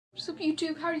What's up,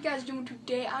 YouTube? How are you guys doing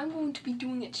today? I'm going to be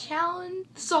doing a challenge,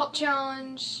 salt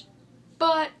challenge,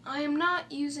 but I am not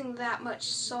using that much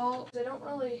salt. I don't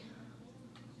really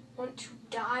want to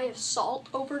die of salt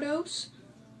overdose.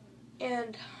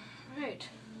 And, alright,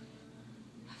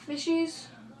 fishies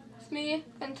with me if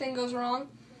anything goes wrong.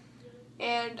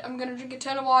 And I'm going to drink a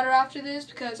ton of water after this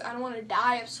because I don't want to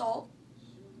die of salt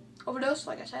overdose,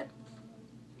 like I said.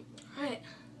 Alright,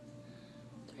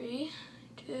 3,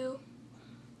 2,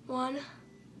 1.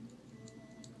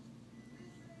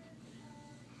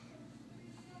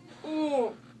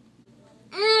 Ooh.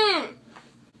 Mmm.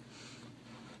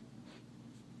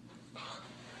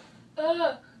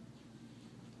 Ugh.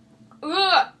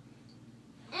 Ugh.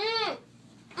 Mmm.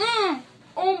 Mmm.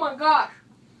 Oh my gosh.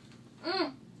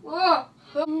 Mmm. Ugh.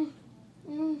 Mmm.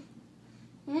 Mmm.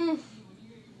 Mmm.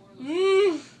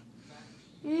 Mmm.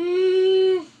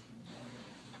 Mmm.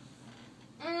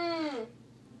 Mmm.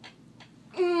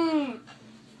 Mmm.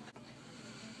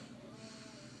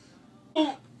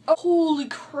 Holy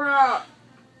crap.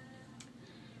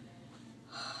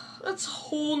 That's a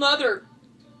whole nother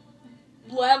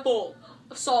level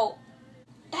of salt.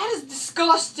 That is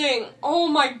disgusting. Oh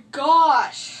my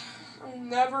gosh. I'll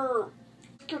never.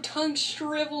 Your tongue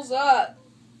shrivels up.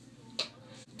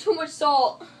 Too much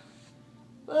salt.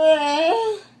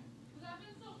 Alright.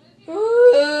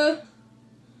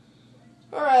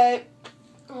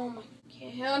 Oh my,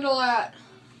 can't handle that.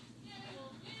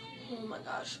 Oh my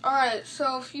gosh. Alright,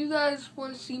 so if you guys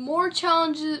want to see more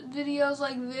challenges, videos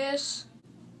like this,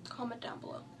 comment down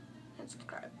below and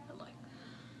subscribe and like.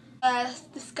 That's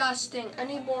disgusting. I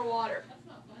need more water.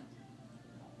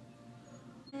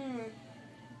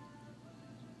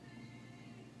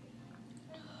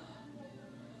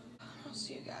 I'll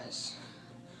see you guys.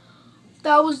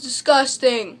 That was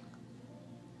disgusting.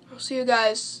 I'll see you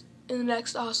guys in the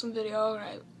next awesome video.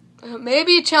 Alright.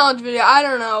 Maybe a challenge video. I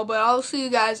don't know. But I'll see you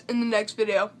guys in the next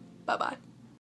video. Bye-bye.